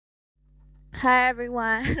Hi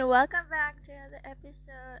everyone, welcome back to another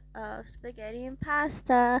episode of Spaghetti and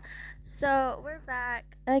Pasta. So we're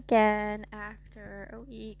back again after a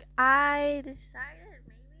week. I decided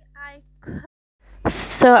maybe I could.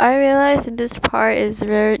 So I realized in this part is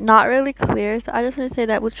very not really clear. So I just want to say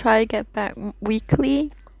that we'll try to get back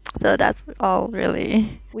weekly. So that's all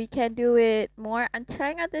really. We can do it more. I'm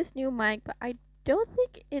trying out this new mic, but I don't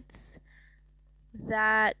think it's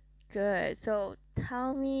that good. So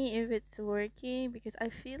tell me if it's working because I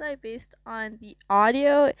feel like based on the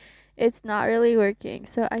audio, it's not really working.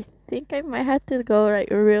 So I think I might have to go like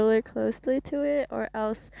really closely to it or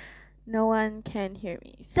else no one can hear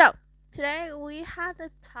me. So today we have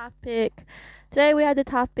the topic. Today we have the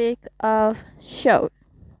topic of shows.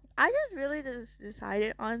 I just really just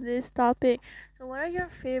decided on this topic. So what are your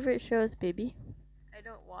favorite shows, baby? I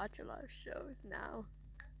don't watch a lot of shows now.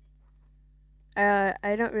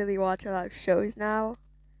 I don't really watch a lot of shows now.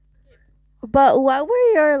 But what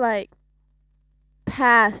were your like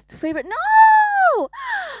past favorite? No.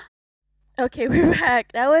 Okay, we're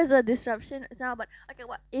back. That was a disruption. It's not, but okay.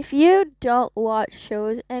 What if you don't watch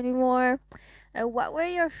shows anymore? What were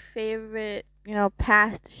your favorite,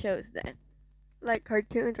 past shows then? Like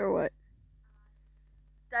cartoons or what?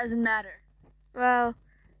 Doesn't matter. Well,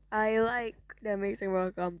 I like The Amazing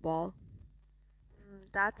World of Gumball.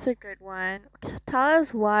 That's a good one. Tell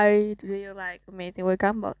us why do you like Amazing with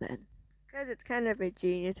Gumball then? Because it's kind of a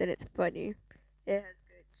genius and it's funny. It has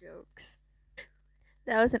good jokes.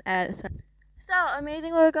 That was an ad. So,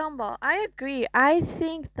 Amazing World Gumball. I agree. I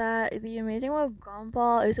think that The Amazing World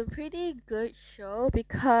Gumball is a pretty good show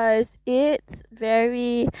because it's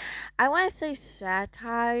very, I want to say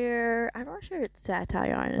satire. I'm not sure it's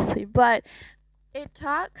satire, honestly, but it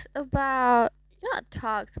talks about, not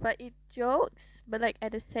talks, but it jokes, but like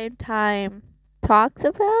at the same time talks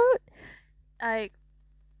about like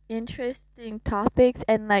interesting topics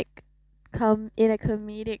and like come in a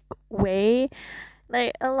comedic way,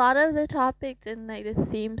 like a lot of the topics and like the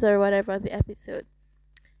themes or whatever of the episodes.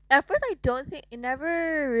 At first, I don't think it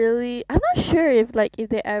never really. I'm not sure if like if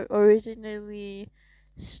they originally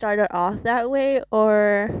started off that way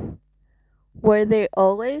or were they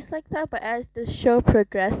always like that. But as the show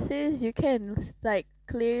progresses, you can like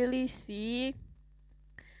clearly see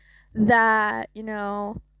that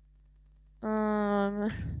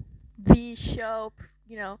um the show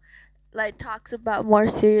like talks about more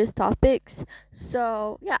serious topics.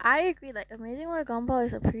 So yeah, I agree. Like Amazing World Gumball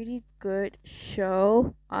is a pretty good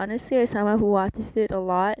show. Honestly, as someone who watches it a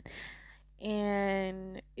lot,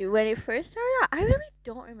 and when it first started out, I really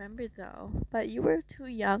don't remember though. But you were too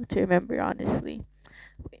young to remember, honestly.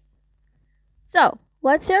 Wait. So,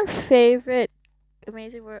 what's your favorite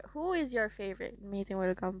Amazing World? Who is your favorite Amazing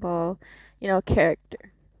World Gumball,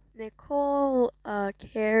 character? Nicole,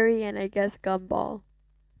 Carrie, and I guess Gumball.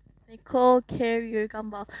 Nicole, carry your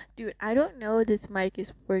gumball. Dude, I don't know this mic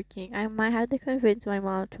is working. I might have to convince my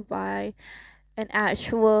mom to buy an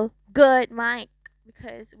actual good mic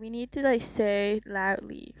because we need to like say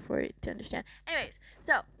loudly for it to understand. Anyways,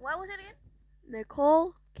 so what was it again?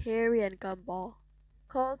 Nicole, Carrie, and Gumball.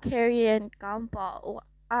 Nicole, carry, and gumball.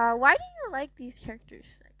 Why do you like these characters?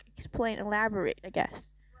 Like, explain, elaborate, I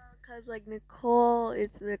guess. Because like Nicole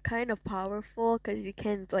is the kind of powerful because you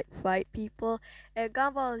can like fight people, and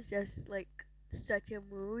Gumball is just like such a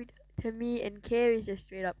mood to me, and Carrie is just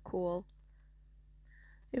straight up cool.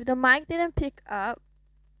 If the mic didn't pick up,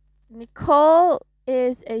 Nicole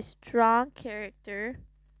is a strong character.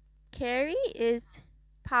 Carrie is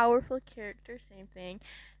powerful character, same thing.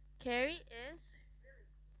 Carrie is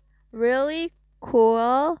really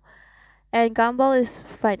cool and Gumball is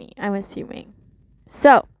funny, I'm assuming.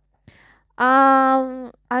 So,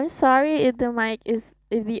 I'm sorry if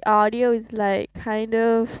the audio is like kind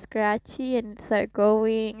of scratchy and it's like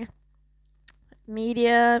going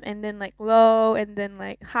medium and then like low and then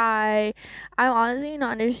like high. I'm honestly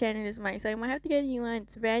not understanding this mic, so I might have to get a new one.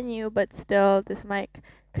 It's brand new, but still this mic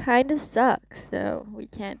kind of sucks, so we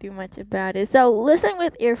can't do much about it. So listen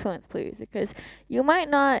with earphones, please, because you might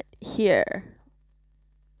not hear.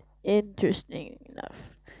 Interesting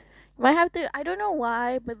enough. You might have to. I don't know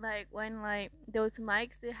why, but like when like those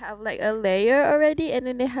mics, they have like a layer already, and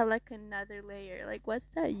then they have like another layer. Like what's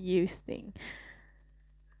that use thing?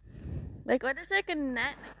 Like, what is like a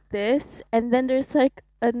net like this, and then there's like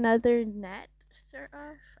another net, sort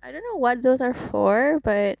of. I don't know what those are for,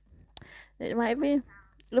 but it might be.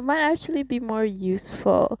 It might actually be more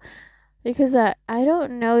useful because I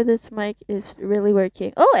don't know this mic is really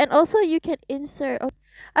working. Oh, and also you can insert. Oh,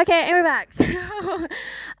 okay, and we're back. So,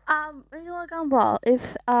 Visual Gumball.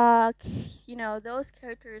 If those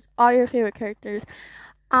characters are your favorite characters,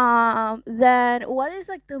 Then what is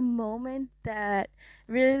like the moment that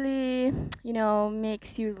really,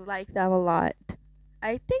 makes you like them a lot?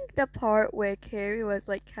 I think the part where Carrie was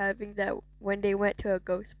like having that when they went to a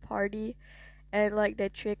ghost party and like the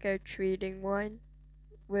trick or treating one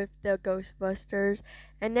with the Ghostbusters,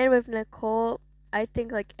 and then with Nicole, I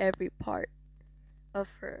think like every part of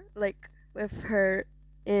her, like with her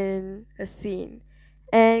in a scene,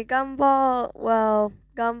 and Gumball, well,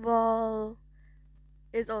 Gumball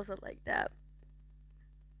is also like that,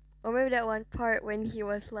 or maybe that one part when he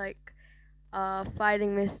was like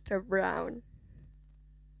fighting Mr. Brown,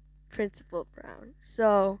 Principal Brown.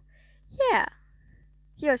 So yeah,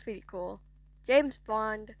 he was pretty cool. James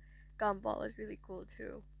Bond Gumball is really cool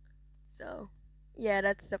too. So yeah,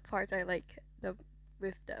 that's the part I like the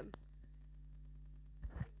with them.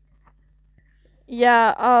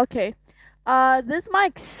 Yeah, okay. This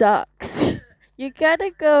mic sucks. You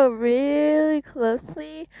gotta go really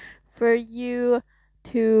closely for you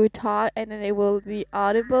to talk, and then it will be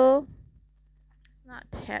audible. It's not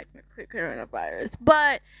technically coronavirus,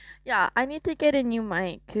 but yeah, I need to get a new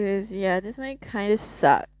mic because yeah, this mic kind of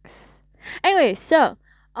sucks. Anyway, so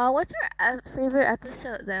what's your favorite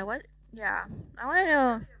episode then? What? Yeah, I want to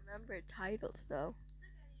know. Remember titles though.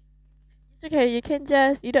 It's okay. You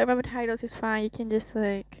don't remember titles. It's fine. You can just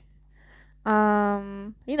like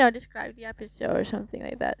describe the episode or something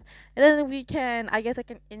like that, and then I guess I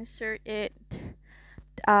can insert it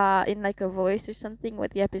in like a voice or something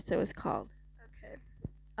what the episode was called.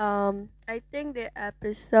 Okay. I think the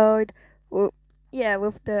episode, w- yeah,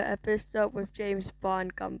 with the episode with James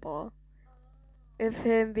Bond Gumball, with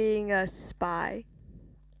him being a spy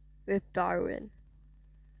with Darwin.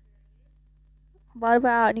 What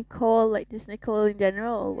about Nicole? Like just Nicole in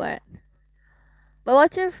general, or what? But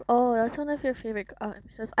what's your? Oh, that's one of your favorite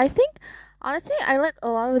episodes. I think, honestly, I like a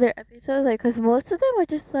lot of their episodes, like, cause most of them are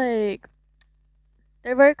just like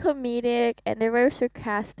they're very comedic and they're very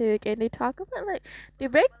sarcastic, and they talk about like they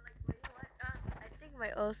break. I think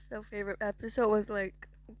my also favorite episode was like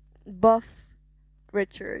Buff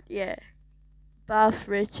Richard. Yeah. Buff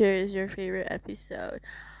Richard is your favorite episode.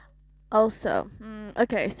 Also,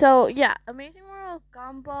 okay, so yeah, Amazing World of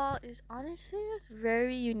Gumball is honestly just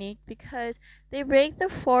very unique because they break the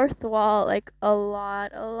fourth wall like a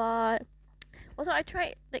lot. Also, I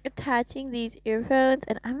tried like attaching these earphones,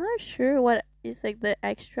 and I'm not sure what is like the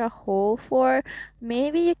extra hole for.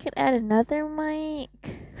 Maybe you can add another mic.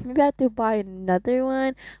 Maybe I have to buy another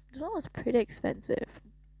one. This one was pretty expensive.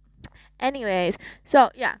 Anyways, so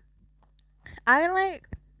yeah, I like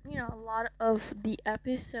a lot of the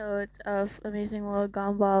episodes of Amazing World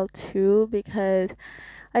Gumball too because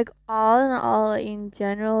like all in all in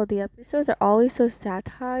general the episodes are always so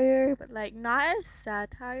satire, but like not as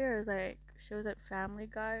satire as like shows like Family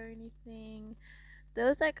Guy or anything.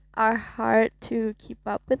 Those like are hard to keep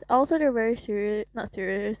up with. Also, they're very serious, not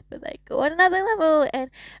serious, but like go on another level. And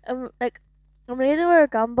like Amazing World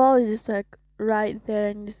Gumball is just like right there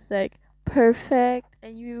and just like perfect.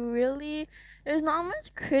 And you really, there's not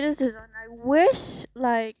much criticism. I wish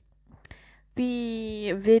like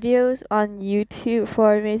the videos on YouTube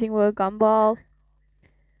for Amazing World Gumball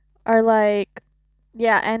are like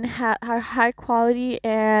and are high quality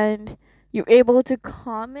and you're able to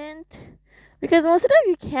comment because most of the time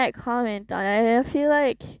you can't comment on it. And I feel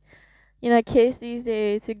like kids these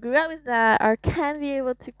days who grew up with that or can be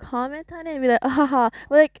able to comment on it and be like, ah, haha.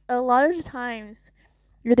 But like a lot of the times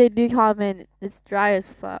when they do comment, it's dry as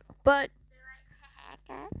fuck. But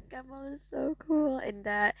Gumball is so cool in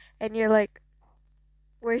that, and you're like,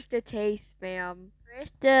 "Where's the taste, ma'am?"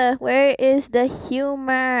 where is the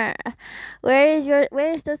humor?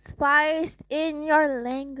 Where's the spice in your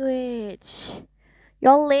language?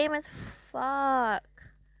 You're lame as fuck.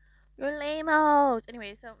 You're lame out.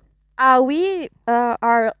 Anyway, so we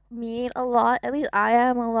are mean a lot. At least I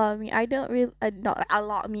am a lot mean. I don't really not a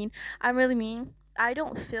lot mean. I'm really mean. I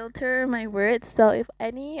don't filter my words. So if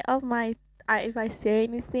any of if I say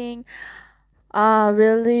anything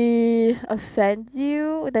really offends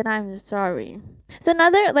you, then I'm sorry. So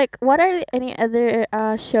another like what are any other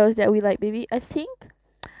shows that we like, baby? I think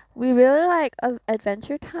we really like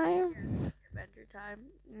Adventure Time. Adventure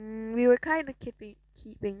Time. We were kind of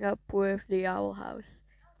keeping up with the Owl House.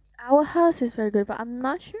 Our House is very good, but I'm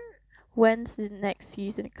not sure when's the next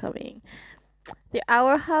season coming. The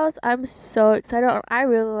Our House, I'm so excited. I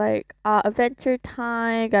really like Adventure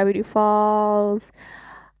Time, Gravity Falls,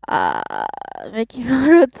 uh, Mickey Mouse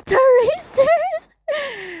Roadstar Racers.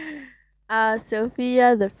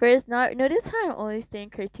 Sophia, the first. Notice how I'm only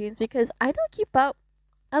saying cartoons because I don't keep up.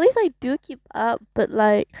 At least I do keep up, but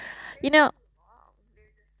like, you know,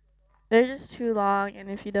 They're just too long, and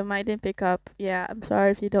if you don't mind didn't pick up, yeah, I'm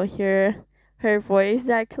sorry if you don't hear her voice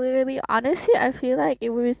that clearly. Honestly, I feel like it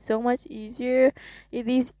would be so much easier if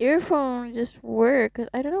these earphones just work. 'Cause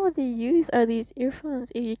I don't know what they use are these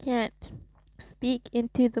earphones if you can't speak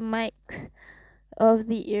into the mic of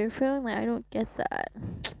the earphone. Like, I don't get that.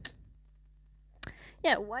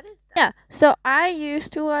 Yeah, what is that? Yeah, so I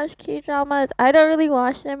used to watch K dramas. I don't really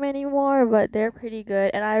watch them anymore, but they're pretty good,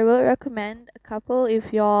 and I will recommend a couple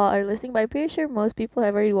if y'all are listening. But I'm pretty sure most people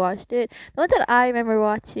have already watched it. The ones that I remember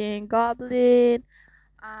watching: um,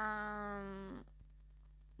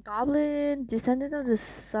 Descendants of the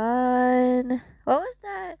Sun. What was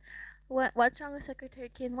that? What's Wrong with Secretary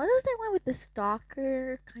Kim? What was that one with the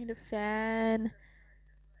stalker kind of fan?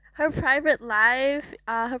 Her Private Life.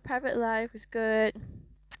 Her Private Life was good.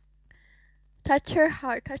 Touch Your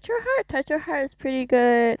Heart is pretty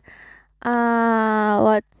good.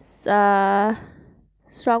 What's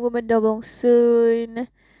Strong Woman Dobong Soon.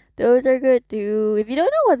 Those are good too. If you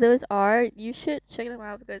don't know what those are, you should check them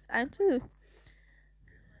out because I'm too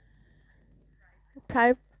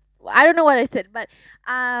pri- I don't know what I said, but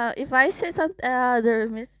if I said some the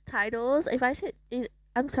mistitles, if I said it,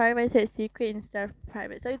 I'm sorry if I said secret instead of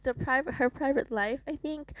private. So it's a private her private life, I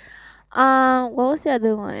think. What was the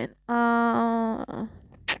other one?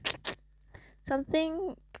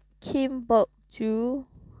 Something Kim Bok Ju.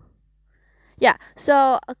 Yeah.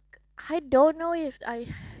 So I don't know if I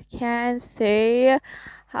can say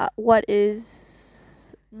what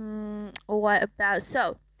is what about.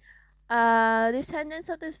 So Descendants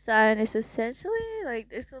of the Sun is essentially like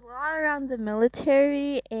there's a lot around the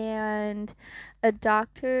military and a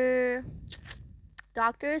doctors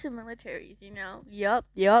and militaries, you know. Yup,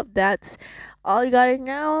 that's all you gotta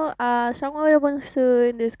know.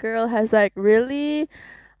 Soon this girl has like really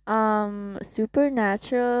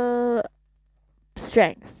supernatural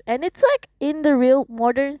strength. And it's like in the real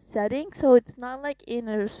modern setting, so it's not like in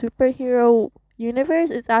a superhero universe.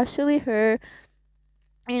 It's actually her,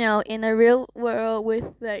 you know, in a real world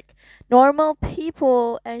with like normal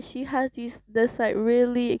people, and she has this like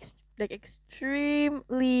really like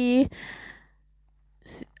extremely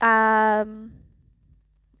s- um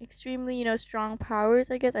extremely, you know, strong powers,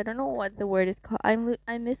 I guess. I don't know what the word is called. I'm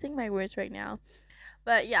missing my words right now.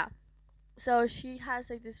 But yeah, so she has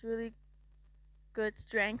like this really good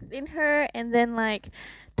strength in her, and then like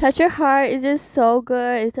Touch Your Heart is just so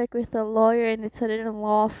good. It's like with a lawyer and it's set in a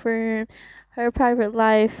law firm. Her private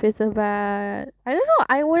life is about, I don't know,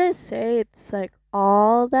 I wouldn't say it's like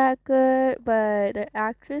all that good, but the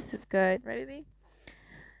actress is good, right, baby?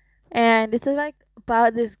 And it's like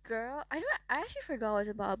about this girl. I actually forgot what it's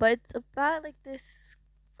about, but it's about like this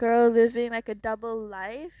girl living like a double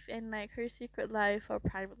life, and like her secret life or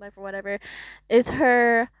private life or whatever is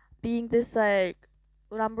her being this like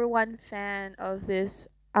number one fan of this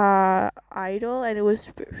idol, and it was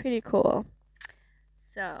pretty cool.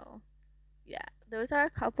 So yeah, those are a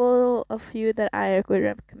couple of few that I would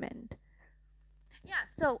recommend. Yeah,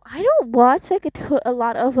 so I don't watch like a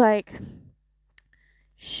lot of like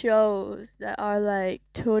shows that are like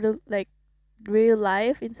total like real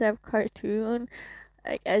life instead of cartoon,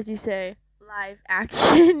 like as you say, live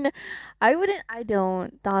action. I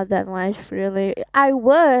don't thought that much really. I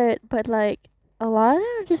would, but like a lot of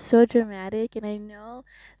them are just so dramatic, and I know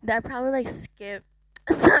that I probably like skip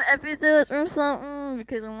some episodes or something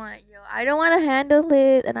because I'm like, yo, I don't want to handle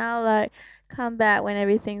it, and I'll like come back when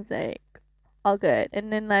everything's like all good,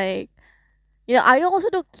 and then like, you know, I also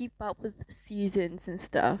don't keep up with seasons and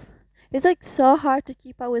stuff. It's like so hard to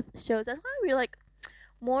keep up with shows. That's why we're like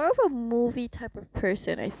more of a movie type of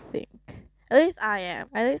person, I think. At least I am.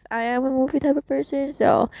 At least I am a movie type of person,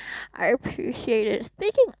 so I appreciate it.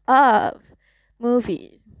 Speaking of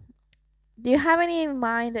movies, do you have any in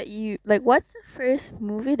mind that you like? What's the first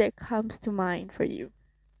movie that comes to mind for you?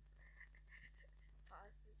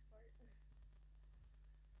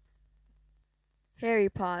 Harry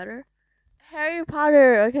Potter. Harry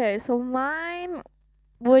Potter. Okay, so mine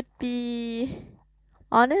would be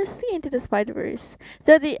honestly Into the Spider Verse.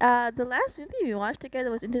 So the last movie we watched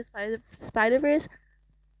together was Into the Spider Verse,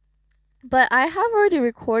 but I have already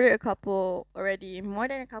recorded a couple already, more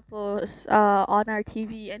than a couple on our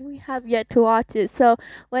TV, and we have yet to watch it. So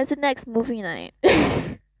when's the next movie night?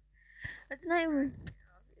 What's the night?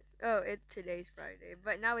 Oh, it's today's Friday,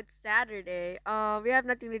 but now it's Saturday. We have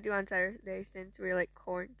nothing to do on Saturday since we're like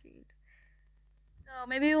quarantined. So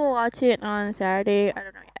maybe we'll watch it on Saturday. I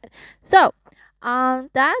don't know yet. So,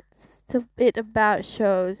 that's a bit about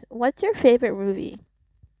shows. What's your favorite movie?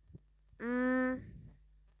 Mm,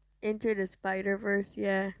 Into the Spider Verse,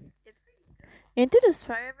 yeah. Into the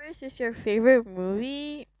Spider Verse is your favorite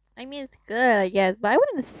movie. I mean, it's good, I guess, but I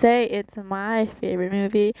wouldn't say it's my favorite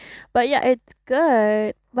movie. But yeah, it's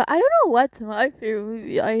good. But I don't know what's my favorite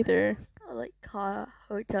movie either. I like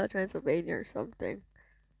Hotel Transylvania or something.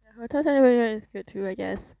 Yeah, Hotel Transylvania is good too, I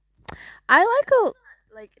guess. I like a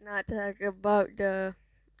Like not talk about the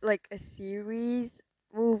like a series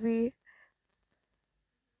movie,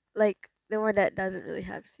 like the one that doesn't really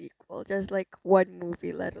have sequel, just like one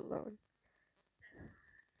movie, let alone.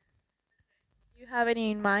 Do you have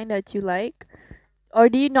any in mind that you like? Or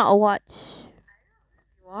do you not watch?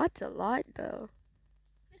 Watch a lot though.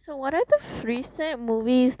 So what are the recent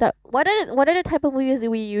movies that what are the type of movies that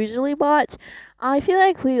we usually watch? I feel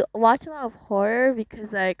like we watch a lot of horror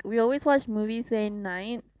because like we always watch movies late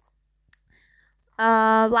night.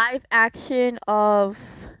 Live action of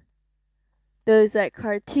those like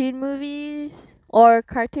cartoon movies or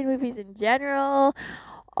cartoon movies in general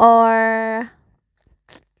or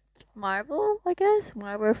Marvel, I guess.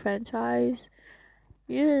 Marvel franchise.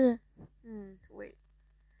 Yeah. Wait.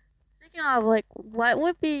 Speaking of like what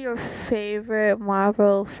would be your favorite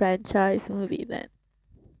Marvel franchise movie then?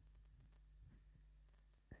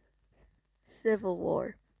 Civil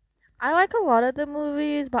War. I like a lot of the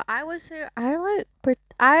movies, but I would say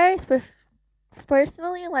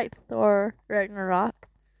personally like Thor Ragnarok.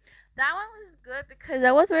 That one was good because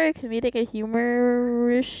that was very comedic and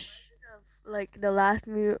humorish. Like the last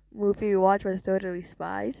movie we watched was Totally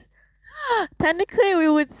Spies. Technically, we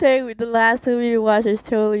would say the last movie we watched is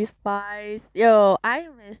Totally Spies. Yo, I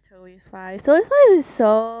miss Totally Spies. Totally Spies is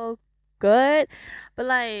so good, but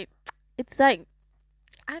like, it's like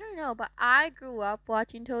I don't know, but I grew up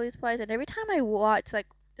watching Totally Spies, and every time I watch like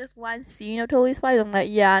just one scene of Totally Spies, I'm like,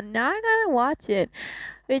 yeah, now I gotta watch it.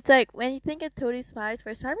 It's like when you think of Totally Spies,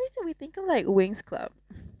 for some reason we think of like Wings Club.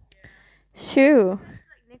 It's true.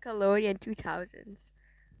 Like Nickelodeon 2000s.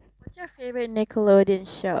 What's your favorite Nickelodeon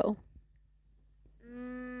show?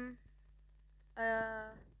 Mm, uh,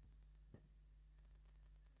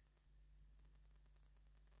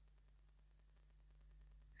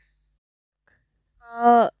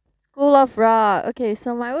 Uh, School of Rock. Okay,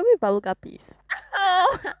 so mine would be Bubble Guppies.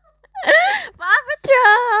 Oh, Paw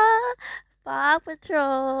Patrol. Paw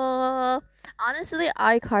Patrol. Honestly,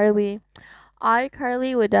 iCarly.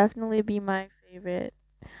 iCarly would definitely be my favorite.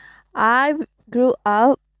 I grew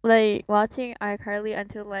up like watching iCarly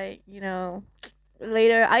until like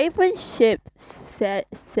later. I even shipped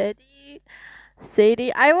Sadie.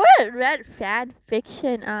 I read fan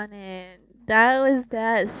fiction on it.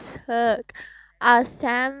 That suck.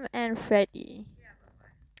 Sam and Freddy.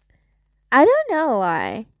 I don't know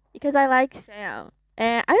why. Because I like Sam.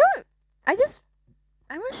 And I don't I just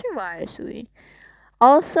I'm not sure why actually.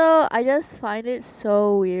 Also, I just find it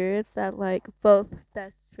so weird that like both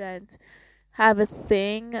best friends have a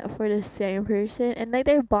thing for the same person and like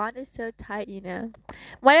their bond is so tight, you know.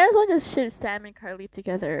 Might as well just ship Sam and Carly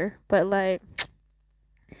together. But like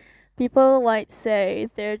people might say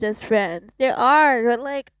they're just friends. They are, but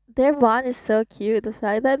like their bond is so cute. The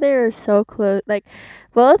fact that they were so close, like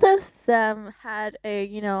both of them had a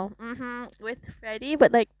with Freddie,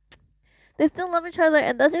 but like they still love each other,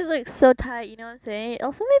 and that's just like so tight. You know what I'm saying?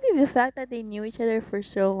 Also, maybe the fact that they knew each other for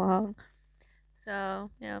so long. So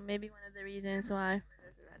yeah, maybe one of the reasons why.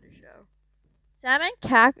 there's another show. Sam and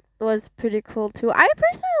Cat was pretty cool too. I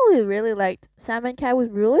personally really liked Sam and Cat. Was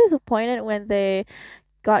really disappointed when they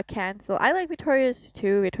got canceled. I like Victoria's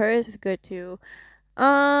too. Victoria's is good too.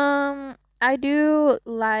 I do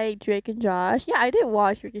like Drake and Josh. Yeah, I did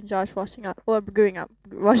watch Drake and Josh washing up or growing up,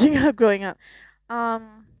 washing up, growing up.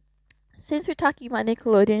 Um, since we're talking about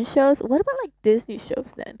Nickelodeon shows, what about like Disney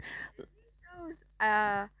shows then? Shows.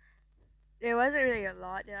 There wasn't really a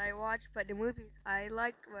lot that I watched, but the movies I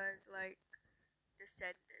liked was like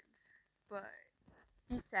Descendants. But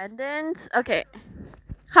Descendants. Okay.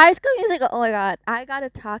 High School Musical. Oh my God, I gotta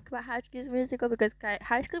talk about High School Musical because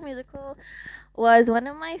High School Musical was one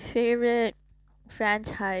of my favorite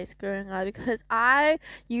franchise growing up because I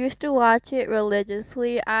used to watch it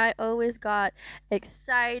religiously. I always got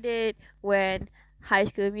excited when High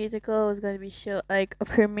School Musical was going to be show like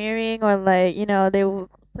premiering or like they will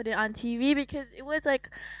put it on TV because it was like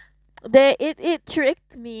it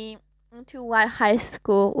tricked me into what high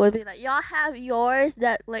school would be like. Y'all have yours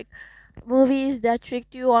that like movies that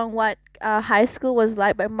tricked you on what high school was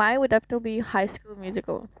like, but mine would definitely be High School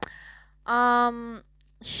Musical. Um,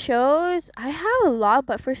 Shows I have a lot,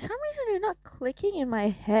 but for some reason they're not clicking in my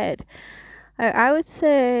head. I would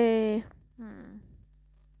say,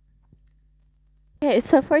 okay,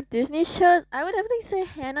 so for Disney shows, I would definitely say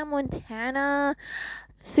Hannah Montana,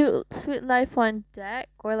 Sweet Life on Deck,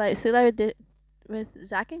 or like with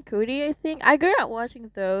Zach and Cody. I think I grew up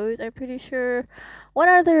watching those. I'm pretty sure. What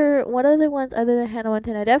other ones other than Hannah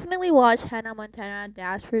Montana? I definitely watched Hannah Montana.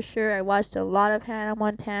 That's for sure. I watched a lot of Hannah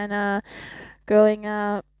Montana growing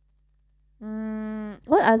up.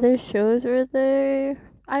 What other shows were there?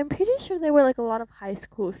 I'm pretty sure there were like a lot of high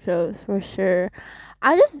school shows for sure.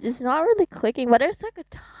 It's not really clicking, but there's like a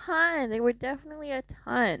ton. There were definitely a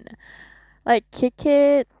ton. Like Kick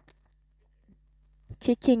It,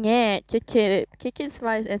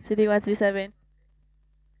 Spice, and City 137.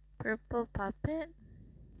 Purple Puppet.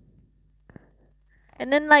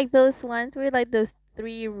 And then like those ones were like those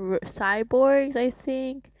three cyborgs, I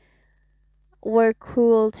think, were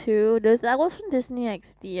cool too. That was from Disney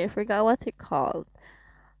XD. I forgot what it called.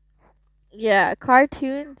 Yeah,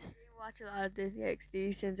 cartoons. We watch a lot of Disney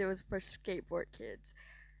XD since it was for skateboard kids.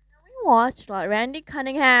 We watched a lot. Randy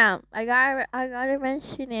Cunningham. I gotta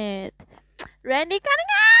mention it. Randy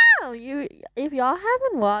Cunningham. If y'all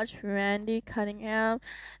haven't watched Randy Cunningham,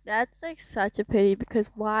 that's like such a pity because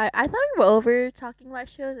why? I thought we were over talking about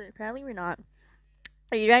shows, and apparently we're not.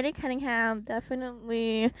 Randy Cunningham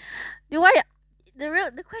definitely. Do I?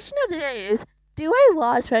 The question of the day is. Do I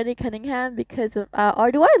watch Randy Cunningham because of, or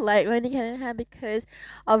do I like Randy Cunningham because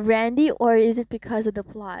of Randy, or is it because of the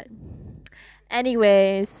plot?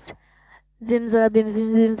 Anyways, zim zim zim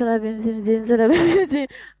zim zim.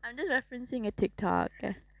 I'm just referencing a TikTok.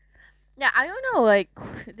 Yeah, I don't know. Like,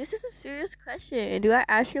 this is a serious question. Do I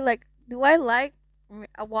actually like? Do I like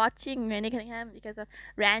watching Randy Cunningham because of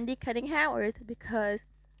Randy Cunningham, or is it because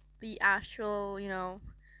the actual,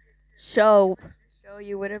 show? Show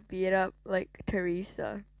you would have beat up like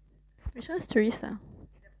Teresa, Which one's Teresa?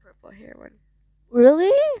 the purple hair one.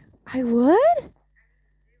 Really? I would.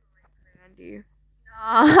 Randy.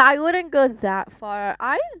 I wouldn't go that far.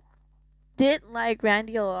 I did like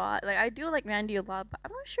Randy a lot. Like I do like Randy a lot, but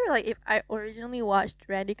I'm not sure like if I originally watched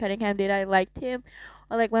Randy Cunningham, did I liked him,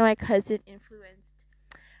 or like when my cousin influenced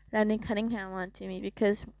Randy Cunningham onto me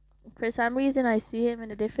because for some reason I see him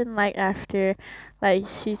in a different light after like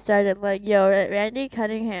she started like yo Randy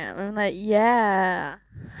Cunningham. I'm like yeah.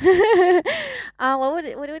 What was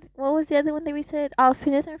the other one that we said? Oh,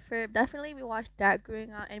 Phineas and Ferb. Definitely we watched that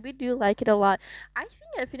growing up and we do like it a lot. I think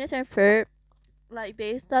that Phineas and Ferb like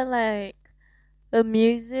based on like the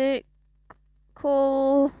musical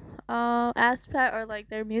aspect or like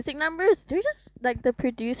their music numbers, they're just like the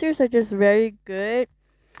producers are just very good.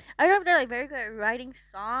 I don't know if they're like very good at writing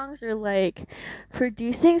songs or like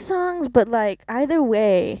producing songs, but like either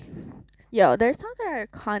way, yo, their songs are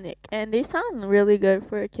iconic and they sound really good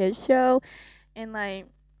for a kids show. And like,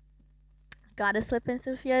 gotta slip in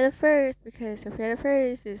Sophia the First because Sophia the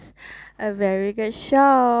First is a very good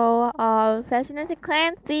show. Fashion and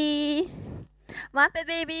Clancy, Muppet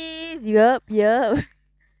Babies, yup. So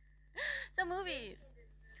movies,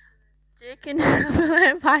 Chicken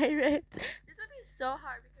and Pirates. This would be so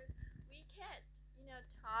hard because we can't,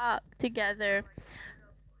 talk together.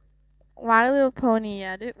 My Little Pony,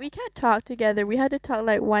 yeah. We can't talk together. We had to talk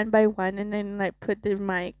like one by one and then like put the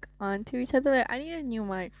mic onto each other. Like I need a new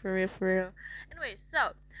mic for real, for real. Anyway,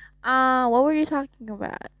 so, what were you talking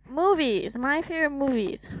about? Movies. My favorite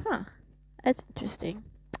movies. Huh. That's interesting.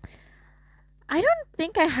 I don't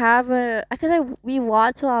think I have a because we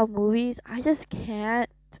watch a lot of movies. I just can't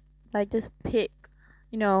like just pick,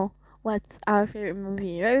 you know, what's our favorite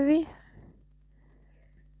movie, right? Ruby?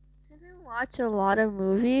 Since we watch a lot of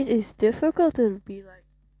movies, it's difficult to be like,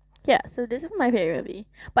 yeah. So this is my favorite movie,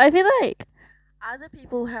 but I feel like other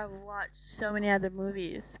people who have watched so many other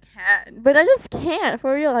movies can, but I just can't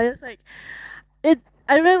for real. I just like it.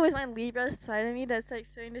 I don't know with my Libra side of me that's like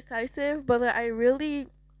so indecisive, but like I really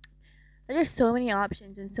there's so many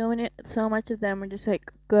options and so much of them are just like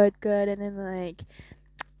good, and then like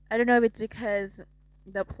I don't know if it's because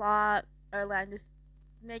the plot or like I'm just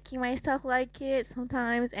making myself like it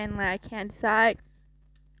sometimes and like I can't decide.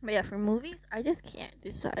 But yeah, for movies, I just can't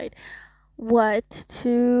decide what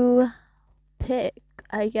to pick,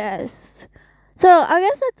 I guess. So I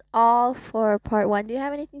guess that's all for part one. Do you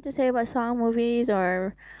have anything to say about song movies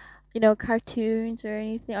or cartoons or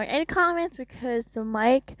anything or any comments because the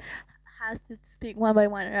mic has to speak one by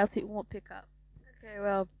one or else it won't pick up. Okay,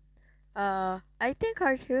 well, I think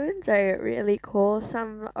cartoons are really cool.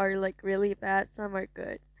 Some are like really bad. Some are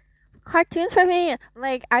good. Cartoons for me,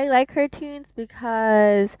 like I like cartoons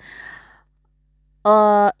because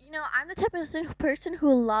I'm the type of person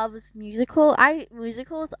who loves musicals. I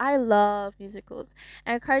love musicals.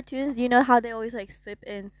 And cartoons, do you know how they always like slip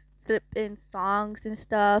in songs and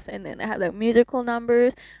stuff and then they have like musical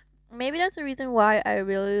numbers? Maybe that's the reason why I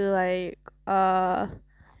really like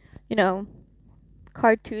you know,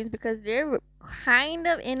 cartoons because they're kind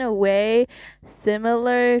of in a way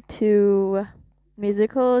similar to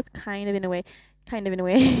musicals, kind of in a way. Kind of in a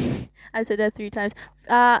way. I said that 3 times.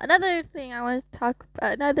 Another thing I want to talk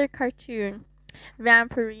about, another cartoon,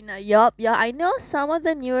 Vampirina. Yup, yeah. I know some of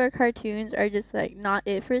the newer cartoons are just like not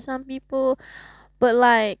it for some people, but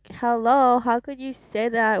like, hello, how could you say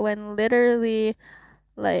that when literally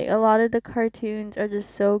like a lot of the cartoons are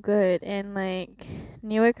just so good and like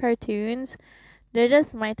newer cartoons, they're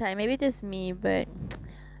just my type. Maybe just me, but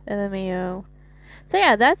LMAO. So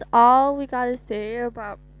yeah, that's all we gotta say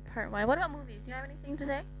about part one. What about movies? Do you have anything to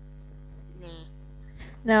say?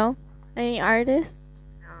 No? Any artists?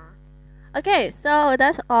 Okay, so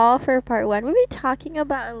that's all for part one. We'll be talking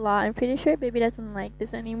about a lot. I'm pretty sure baby doesn't like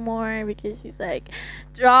this anymore because she's like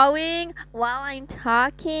drawing while I'm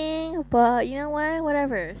talking. But you know what?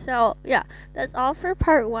 Whatever. So yeah, that's all for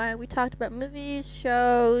part one. We talked about movies,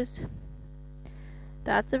 shows.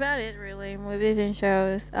 That's about it, really. Movies and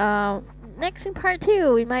shows. Next in part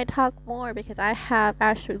two, we might talk more because I have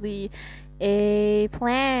actually a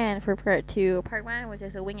plan for part two. Part one was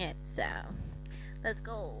just a wing it. So let's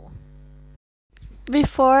go.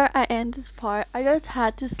 Before I end this part, I just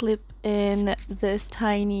had to slip in this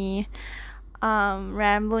tiny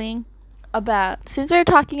rambling about, since we're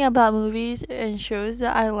talking about movies and shows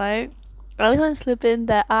that I like, I just want to slip in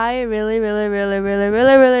that I really, really, really, really,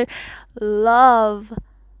 really, really love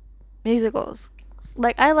musicals.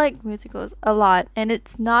 Like, I like musicals a lot, and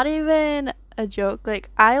it's not even a joke. Like,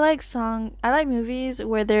 I like movies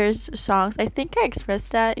where there's songs. I think I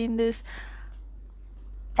expressed that in this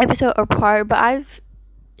episode or part, but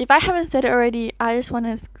if I haven't said it already, I just want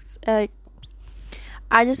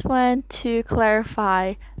to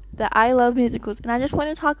clarify that I love musicals, and I just want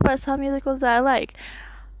to talk about some musicals that I like.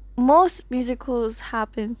 Most musicals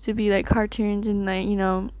happen to be like cartoons and like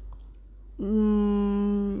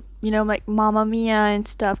like Mamma Mia and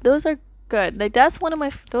stuff. Those are good. Like those are one of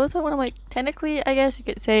my, technically I guess you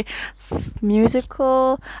could say,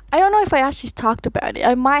 musical. I don't know if I actually talked about it.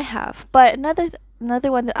 I might have, but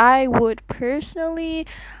another one that I would personally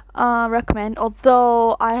recommend,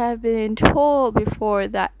 although I have been told before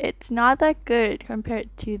that it's not that good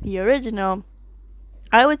compared to the original,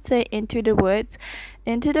 I would say Into the Woods.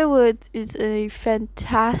 Into the Woods is a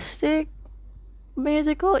fantastic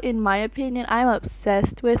musical in my opinion. I'm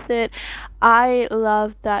obsessed with it. I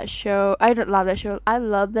love that show. I don't love that show. I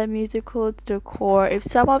love that musical to the core. If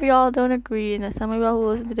some of y'all don't agree and some of y'all who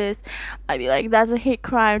listen to this I'd be like, that's a hate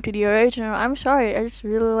crime to the original, I'm sorry. I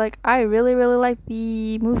really really like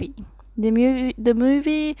the movie. The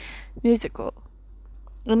movie musical,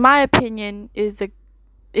 in my opinion, is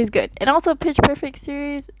good. And also Pitch Perfect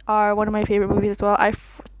series are one of my favorite movies as well.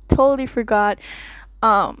 Totally forgot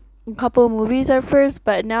a couple of movies at first,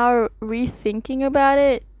 but now rethinking about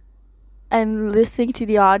it and listening to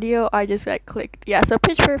the audio, I just got clicked. Yeah, so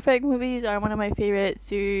Pitch Perfect movies are one of my favorite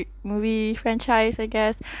movie franchise, I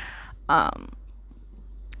guess. Um,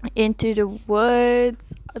 Into the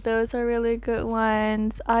Woods, those are really good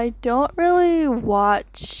ones. I don't really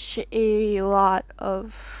watch a lot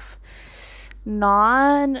of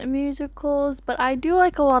non-musicals, but I do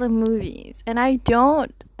like a lot of movies, and I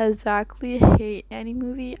don't exactly hate any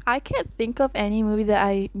movie. I can't think of any movies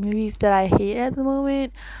that I hate at the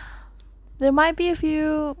moment. There might be a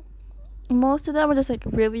few. Most of them are just like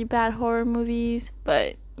really bad horror movies,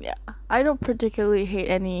 but yeah, I don't particularly hate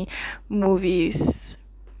any movies,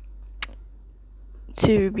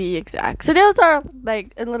 to be exact. So those are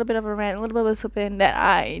like a little bit of a rant, a little bit of something that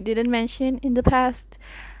I didn't mention in the past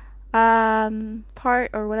part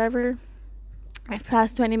or whatever. I've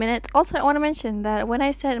passed 20 minutes. Also, I want to mention that when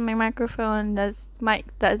I said my microphone that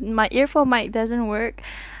my earphone mic doesn't work,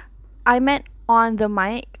 I meant on the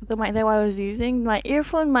mic that I was using. My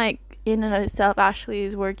earphone mic in and of itself actually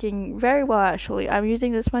is working very well. Actually, I'm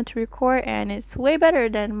using this one to record, and it's way better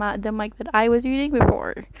than the mic that I was using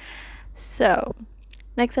before. So,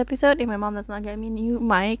 next episode, if my mom does not get me a new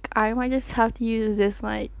mic, I might just have to use this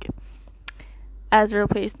mic as a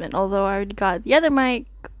replacement. Although I already got the other mic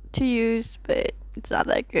to use, but it's not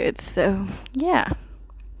that good. So, yeah.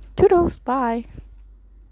 Toodles. Bye.